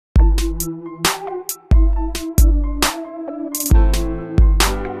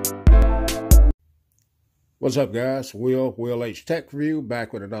What's up, guys? Will H Tech Review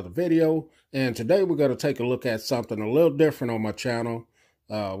back with another video, and today we're going to take a look at something a little different on my channel.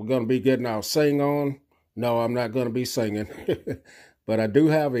 We're going to be getting our sing on. No, I'm not going to be singing, but I do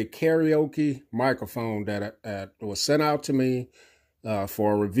have a karaoke microphone that was sent out to me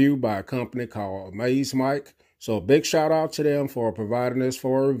for a review by a company called Amazmic. So a big shout out to them for providing this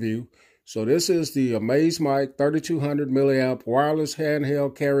for a review. So this is the Amazmic 3200 milliamp wireless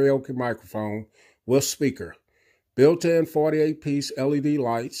handheld karaoke microphone with speaker, built-in 48-piece LED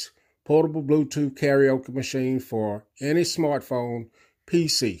lights, portable Bluetooth karaoke machine for any smartphone,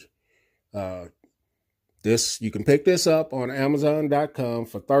 PC. You can pick this up on Amazon.com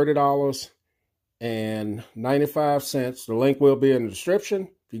for $30.95. The link will be in the description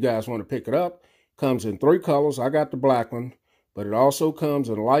if you guys want to pick it up. Comes in 3 colors. I got the black one, but it also comes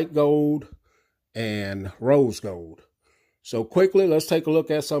in light gold and rose gold. So quickly, let's take a look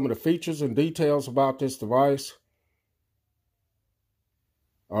at some of the features and details about this device.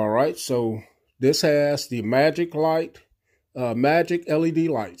 All right, so this has the Magic LED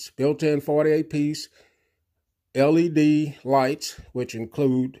lights, built-in 48-piece LED lights, which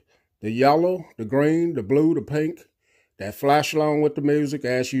include the yellow, the green, the blue, the pink, that flash along with the music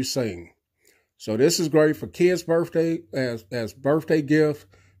as you sing. So this is great for kids' birthday, as birthday gift,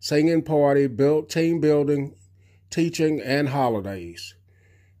 singing party, team building, teaching, and holidays.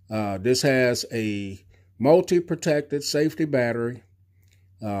 This has a multi-protected safety battery,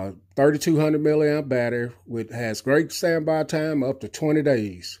 3200 milliamp battery, which has great standby time up to 20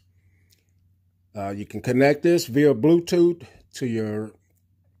 days. You can connect this via Bluetooth to your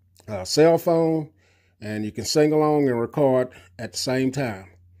cell phone, and you can sing along and record at the same time.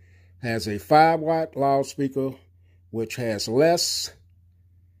 Has a 5-watt loudspeaker, which has less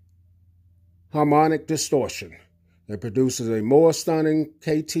harmonic distortion. It produces a more stunning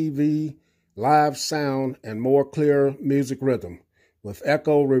KTV live sound and more clear music rhythm with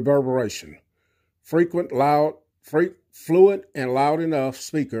echo reverberation. Fluent and loud enough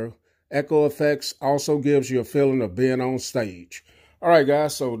speaker. Echo effects also gives you a feeling of being on stage. All right,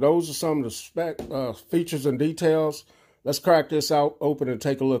 guys, so those are some of the features and details. Let's crack this out open and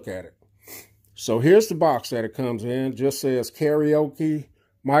take a look at it. So here's the box that it comes in. Just says karaoke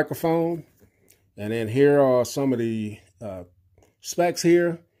microphone. And then here are some of the specs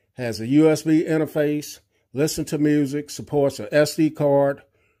here. Has a USB interface, listen to music, supports a SD card,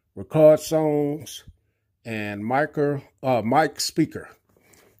 record songs, and mic speaker.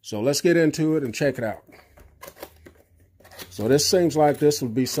 So let's get into it and check it out. So this seems like this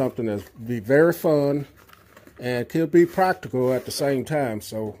would be something that would be very fun and could be practical at the same time.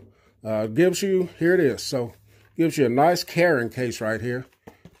 So gives you, here it is. So gives you a nice carrying case right here.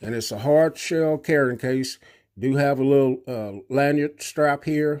 And it's a hard shell carrying case. Do have a little lanyard strap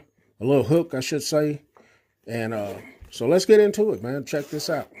here, a little hook, I should say. And so let's get into it, man. Check this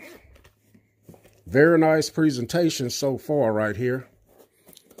out. Very nice presentation so far right here.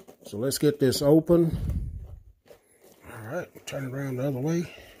 So let's get this open. All right, turn it around the other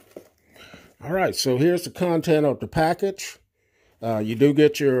way. All right, so here's the content of the package. You do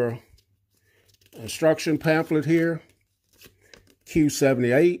get your instruction pamphlet here.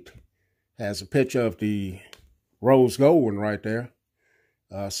 Q78 has a picture of the rose gold one right there.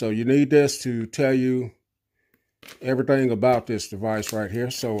 So you need this to tell you everything about this device right here.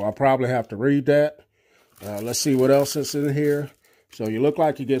 So I'll probably have to read that. Let's see what else is in here. So you look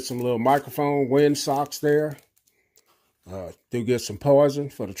like you get some little microphone wind socks there. Do get some poison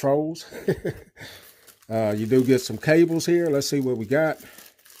for the trolls. You do get some cables here. Let's see what we got.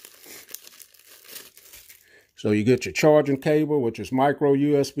 So you get your charging cable, which is micro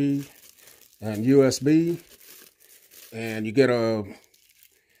USB and USB. And you get a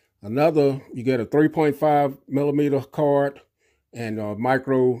 3.5 millimeter card and a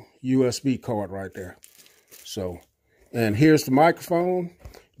micro USB card right there. So, and here's the microphone.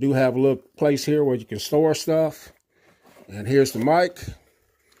 Do have a little place here where you can store stuff. And here's the mic.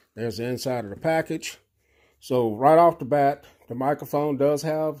 There's the inside of the package. So right off the bat, the microphone does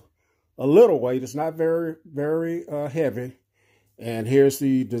have a little weight. It's not very, very heavy. And here's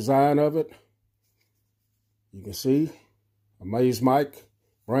the design of it. You can see Amazmic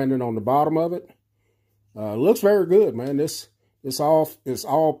branding on the bottom of it. Looks very good, man. It's all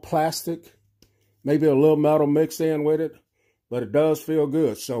plastic, maybe a little metal mixed in with it, but it does feel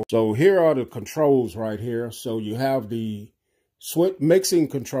good. So here are the controls right here. So you have the mixing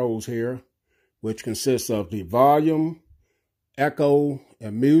controls here, which consists of the volume, echo,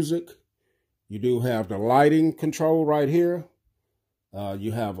 and music. You do have the lighting control right here.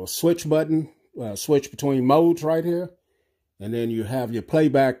 You have a switch button, switch between modes right here. And then you have your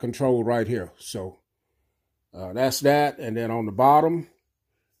playback control right here. So That's that. And then on the bottom,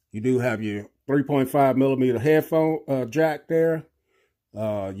 you do have your 3.5 millimeter headphone jack there.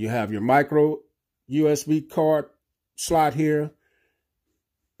 You have your micro USB card slot here.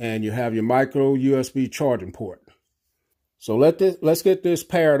 And you have your micro USB charging port. So let's get this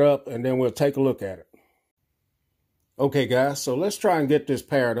paired up and then we'll take a look at it. Okay guys, so let's try and get this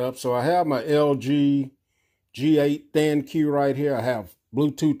paired up. So I have my LG G8 Thin Q right here. I have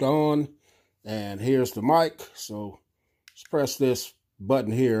Bluetooth on and here's the mic. So let's press this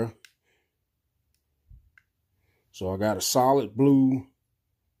button here. So I got a solid blue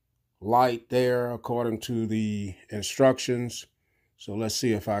light there according to the instructions. So let's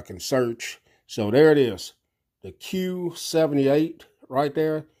see if I can search. So there it is. The Q78 right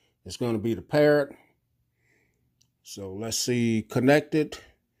there is going to be the parrot. So let's see, connected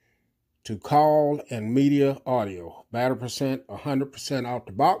to call and media audio. Battery percent 100% out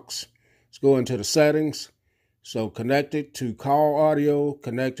the box. Let's go into the settings. So connected to call audio,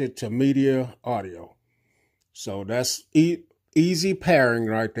 connected to media audio. So that's easy pairing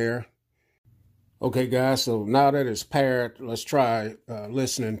right there. Okay guys, so now that it's paired, let's try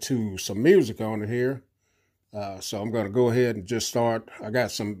listening to some music on it here. So I'm going to go ahead and just start. I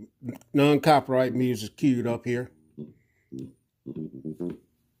got some non-copyright music queued up here.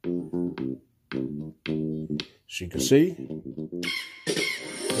 As you can see,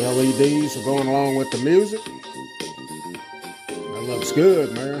 LEDs are going along with the music. That looks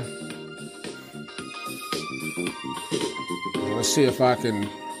good, man. Let's see if I can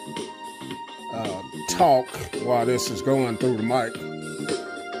talk while this is going through the mic.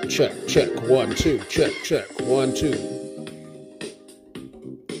 Check, check, 1, 2, check, check, 1, 2.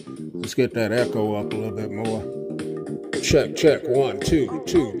 Let's get that echo up a little bit more. Check, check, 1, 2,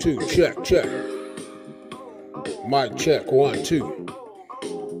 2, 2, check, check. Mic check, 1, 2.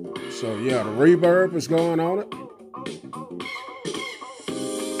 So yeah, the reverb is going on it.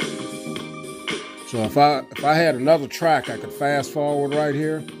 So if I had another track, I could fast forward right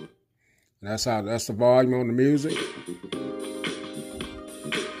here. That's the volume on the music.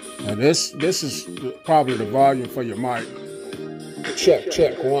 Now this is probably the volume for your mic. Check,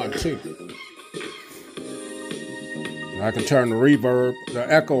 check, 1, 2. And I can turn the reverb, the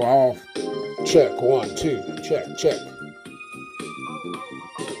echo off. Check, 1, 2, check, check.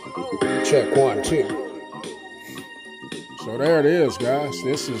 Check, 1, 2. So there it is, guys.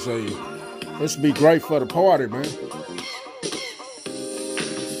 This would be great for the party, man.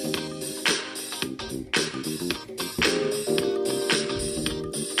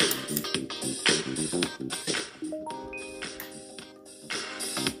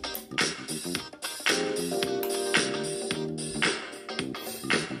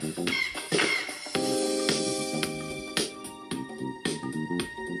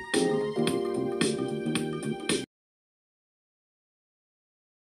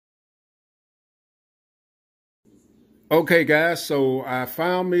 Okay, guys, so I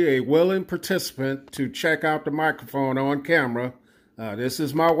found me a willing participant to check out the microphone on camera. This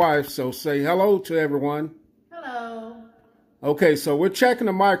is my wife, so say hello to everyone. Hello. Okay, so we're checking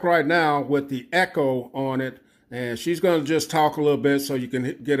the mic right now with the echo on it, and she's going to just talk a little bit so you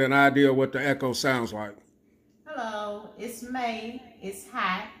can get an idea what the echo sounds like. Hello, it's May, it's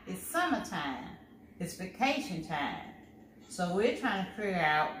hot, it's summertime, it's vacation time. So we're trying to figure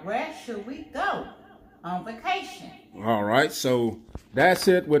out where should we go on vacation. All right, so that's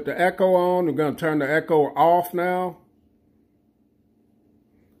it with the echo on. We're going to turn the echo off now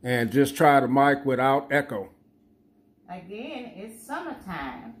and just try the mic without echo. Again, it's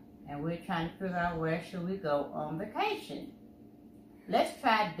summertime and we're trying to figure out where should we go on vacation. Let's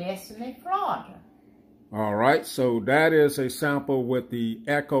try Destiny, Florida. All right, so that is a sample with the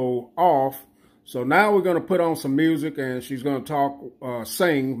echo off. So now we're going to put on some music and she's going to talk,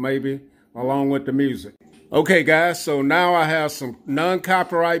 sing maybe, along with the music. Okay, guys, so now I have some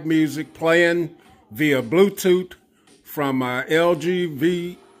non-copyright music playing via Bluetooth from my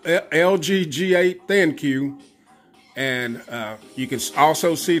LG G8 Thin Q. And you can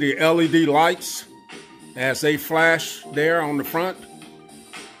also see the LED lights as they flash there on the front.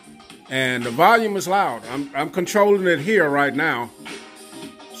 And the volume is loud. I'm controlling it here right now.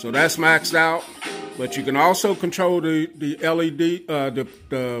 So that's maxed out. But you can also control the LED,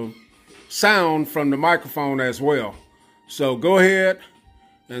 the sound from the microphone as well. So go ahead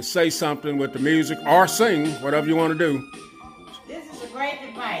and say something with the music or sing, whatever you want to do. This is a great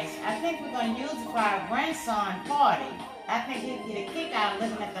device. I think we're going to use it for our grandson party. I think he'll get a kick out of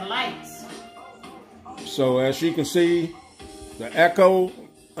looking at the lights. So as you can see, the echo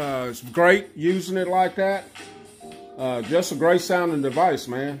is great using it like that. Just a great sounding device,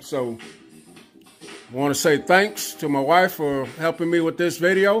 man. So I want to say thanks to my wife for helping me with this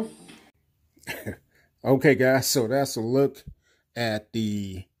video. Okay, guys, so that's a look at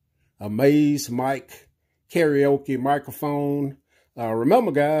the Amazmic Karaoke microphone.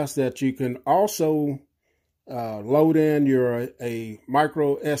 Remember, guys, that you can also load in a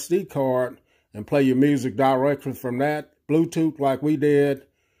micro SD card and play your music directly from that, Bluetooth like we did.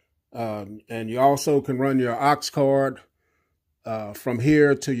 And you also can run your aux card from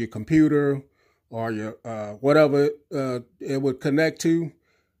here to your computer or your whatever it would connect to.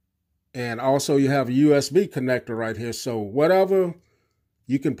 And also you have a USB connector right here. So whatever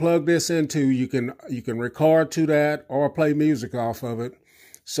you can plug this into, you can record to that or play music off of it.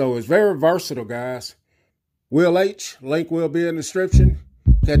 So it's very versatile, guys. Will H, link will be in the description.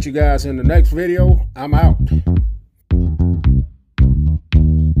 Catch you guys in the next video. I'm out.